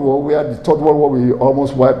world war where the Third World War will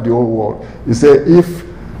almost wipe the whole world. He said, if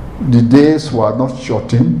the days were not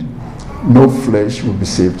shortened, no flesh will be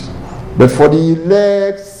saved. But for the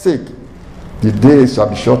elect's sake, the days shall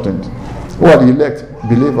be shortened. Who are the elect?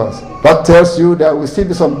 Believers. That tells you there will still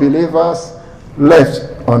be some believers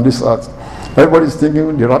left on this earth. Everybody is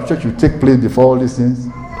thinking the rapture should take place before all these things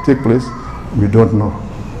take place. We don't know.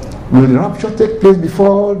 Will the rapture take place before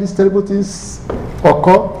all these terrible things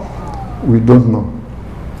occur? We don't know.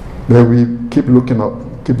 But we keep looking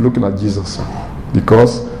at Jesus.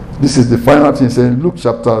 Because this is the final thing saying Luke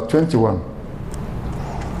chapter 21.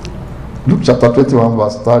 Luke chapter 21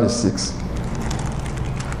 verse 36.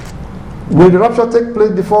 Will the rapture take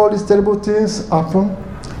place before all these terrible things happen?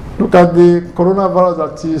 Look at the coronavirus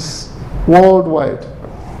that is worldwide.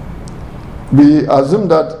 We assume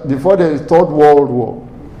that before there is Third World War,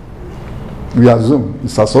 we assume,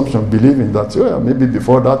 it's assumption, believing that maybe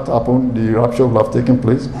before that happened, the rapture will have taken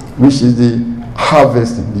place, which is the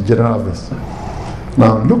harvesting, the general harvest.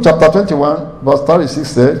 Now, Luke chapter 21, verse 36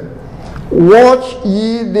 said, watch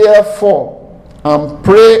ye therefore, and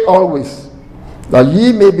pray always, that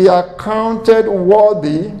ye may be accounted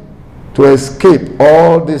worthy to escape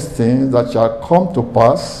all these things that shall come to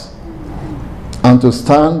pass, and to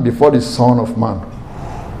stand before the Son of Man.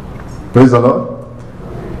 Praise the Lord.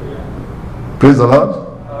 Praise the Lord.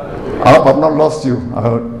 I hope I've not lost you.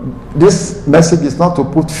 This message is not to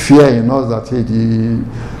put fear in us that hey, the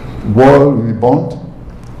world will be burned.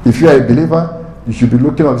 If you are a believer, you should be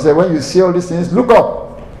looking up. Say, when you see all these things, look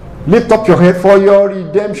up. Lift up your head, for your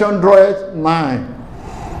redemption draweth nigh.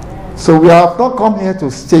 So we have not come here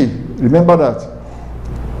to stay. Remember that.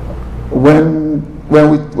 When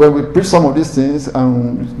we preach some of these things,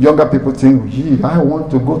 and younger people think, gee, I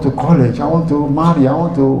want to go to college, I want to marry, I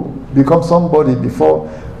want to become somebody. Before,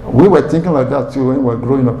 we were thinking like that too when we were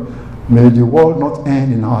growing up. May the world not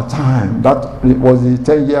end in our time. That was the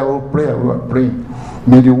 10-year-old prayer we were praying.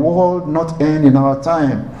 May the world not end in our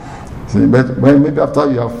time. See, but when maybe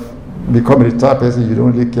after you have become a retired person, you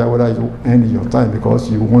don't really care whether you end in your time because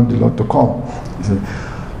you want the Lord to come. See?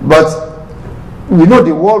 But we know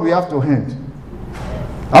the world we have to end.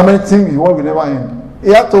 How many things the world will never end?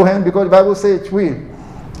 It has to end because the Bible says it will.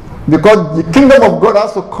 Because the kingdom of God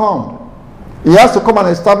has to come. He has to come and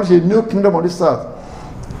establish a new kingdom on this earth.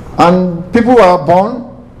 And people were born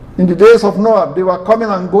in the days of Noah. They were coming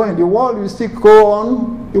and going. The world will still go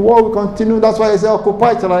on. The world will continue. That's why I say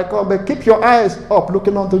occupy till I come. But keep your eyes up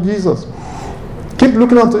looking unto Jesus. Keep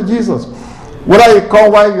looking unto Jesus. Whether you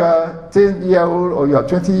come while you are 10-year-old or you are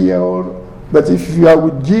 20-year-old, but if you are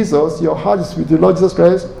with Jesus, your heart is with the Lord Jesus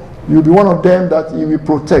Christ, you'll be one of them that He will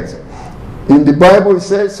protect. In the Bible, it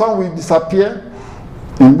says some will disappear.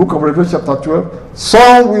 In the book of Revelation chapter 12,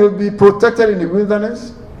 some will be protected in the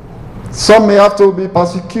wilderness. Some may have to be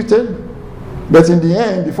persecuted. But in the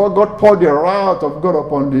end, before God poured the wrath of God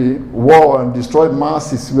upon the world and destroyed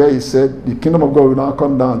masses, where He said the kingdom of God will now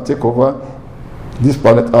come down and take over this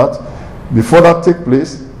planet Earth, before that takes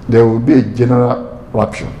place, there will be a general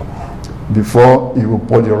rapture. Before He will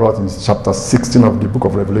pour the wrath in chapter 16 of the book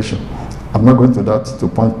of Revelation. I'm not going to that to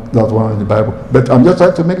point that one in the Bible, but I'm just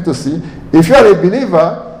trying to make it to see. If you are a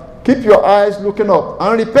believer, keep your eyes looking up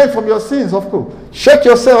and repent from your sins, of course. Check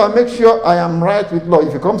yourself and make sure I am right with Lord.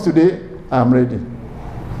 If He comes today, I am ready.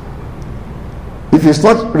 If He's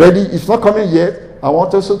not ready, it's not coming yet, I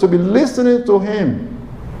want us to be listening to Him.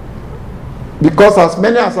 Because as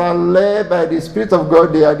many as are led by the Spirit of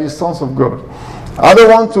God, they are the sons of God. I don't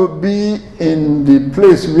want to be in the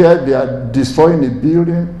place where they are destroying a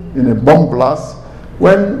building in a bomb blast,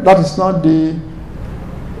 when that is not the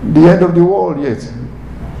end of the world yet.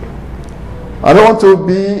 I don't want to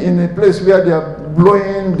be in a place where they are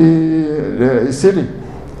blowing the city.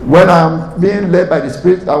 When I'm being led by the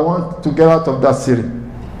Spirit, I want to get out of that city.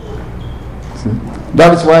 See?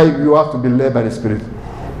 That is why you have to be led by the Spirit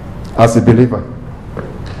as a believer.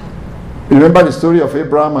 Remember the story of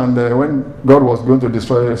Abraham and when God was going to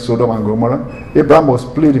destroy Sodom and Gomorrah? Abraham was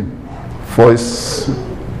pleading for his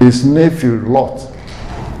nephew Lot.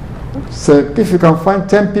 So if you can find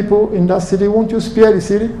 10 people in that city, won't you spare the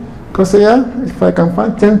city? Because yeah, if I can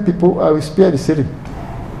find 10 people, I will spare the city.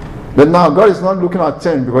 But now God is not looking at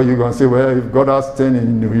 10, because you're going to say, well, if God has 10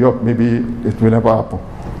 in New York, maybe it will never happen.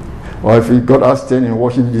 Or if God has 10 in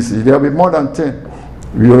Washington DC, there will be more than 10.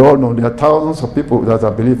 We all know there are thousands of people that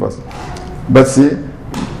are believers. But see,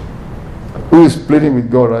 who is pleading with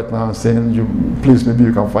God right now and saying, please, maybe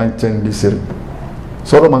you can find 10 in this city?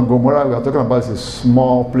 Sodom and Gomorrah, we are talking about, is a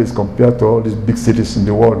small place compared to all these big cities in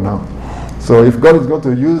the world now. So if God is going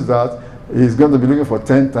to use that, He's going to be looking for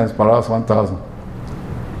 10 times perhaps 1,000.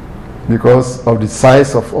 Because of the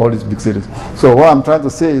size of all these big cities. So what I'm trying to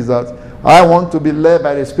say is that I want to be led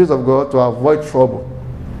by the Spirit of God to avoid trouble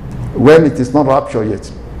when it is not rapture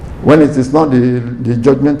yet, when it is not the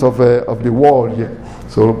judgment of the world yet.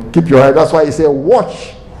 So keep your eye. That's why He said,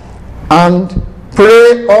 watch and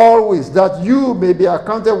pray always, that you may be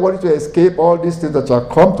accounted worthy to escape all these things that shall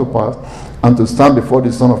come to pass and to stand before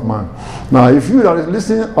the Son of Man. Now, if you are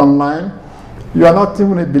listening online, you are not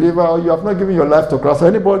even a believer, or you have not given your life to Christ, or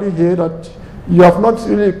anybody here that you have not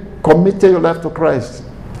really committed your life to Christ,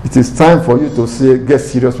 it is time for you to say, get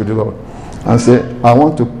serious with the Lord and say, I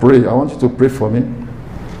want to pray. I want you to pray for me,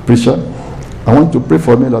 preacher. I want to pray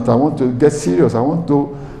for me that I want to get serious. I want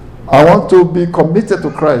to be committed to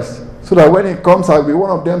Christ, so that when He comes, I'll be one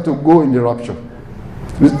of them to go in the rapture.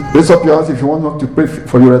 Raise up your hands if you want us to pray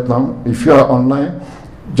for you right now. If you are online,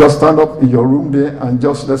 just stand up in your room there and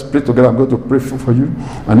just let's pray together. I'm going to pray for you.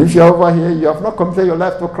 And if you're over here, you have not committed your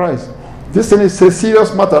life to Christ. This thing is a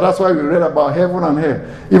serious matter. That's why we read about heaven and hell.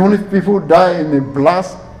 Even if people die in a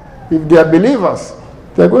blast, if they are believers,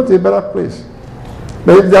 they're going to a better place.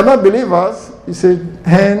 But if they are not believers, it's a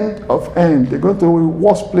end of end. They're going to a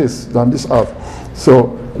worse place than this earth.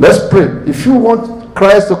 So let's pray. If you want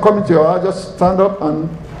Christ to come into your heart, just stand up and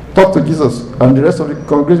talk to Jesus. And the rest of the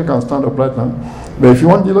congregation can stand up right now. But if you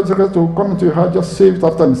want the Lord Jesus to come into your heart, just say it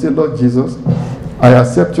after me. Say, Lord Jesus, I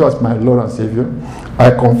accept you as my Lord and Savior.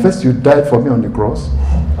 I confess you died for me on the cross.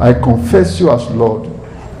 I confess you as Lord.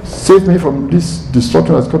 Save me from this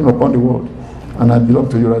destruction that's coming upon the world. And I belong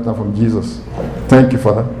to you right now from Jesus. Thank you,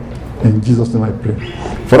 Father. In Jesus' name I pray.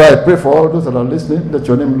 Father, I pray for all those that are listening, that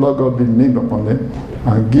your name, Lord God, be named upon them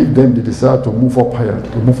and give them the desire to move up higher,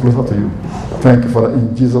 to move closer to you. Thank you, Father.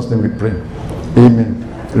 In Jesus' name we pray. Amen.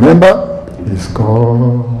 Remember, He's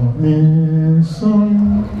coming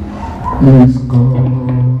soon. He's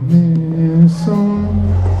coming soon.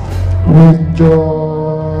 With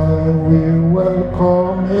joy we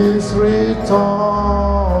welcome His returning.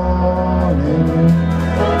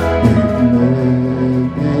 It may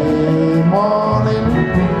be morning,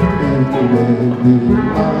 it may be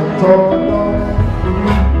night or dawn.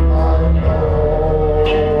 I know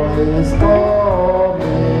He's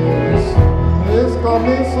coming soon. He's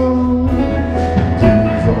coming soon.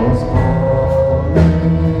 Jesus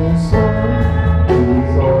coming soon.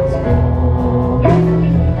 Jesus coming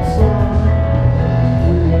soon.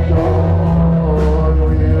 With joy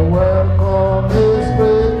we welcome His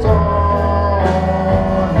return.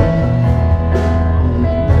 It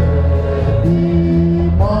may be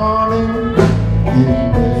morning, it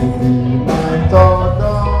may be night or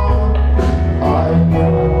dawn. I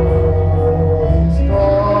know He's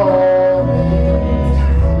coming.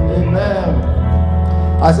 Amen.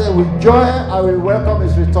 I say, with joy I will welcome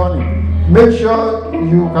His returning. Make sure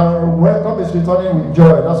you can welcome His returning with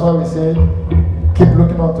joy. That's why we say, keep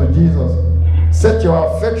looking unto Jesus. Set your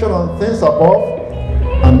affection on things above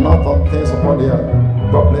and not on things upon the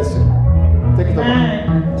earth. God bless you. Take it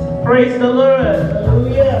over. Praise the Lord.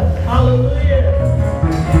 Hallelujah. Hallelujah.